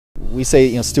we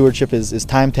say stewardship is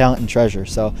time, talent, and treasure.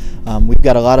 So we've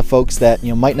got a lot of folks that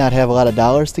might not have a lot of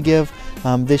dollars to give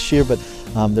this year, but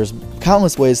there's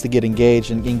countless ways to get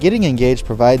engaged, and getting engaged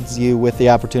provides you with the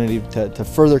opportunity to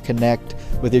further connect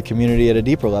with your community at a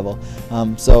deeper level.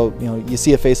 So you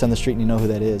see a face on the street and you know who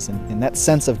that is, and that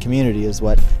sense of community is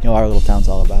what our little town's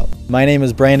all about. My name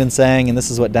is Seng, and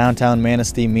this is what downtown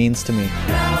Manistee means to me.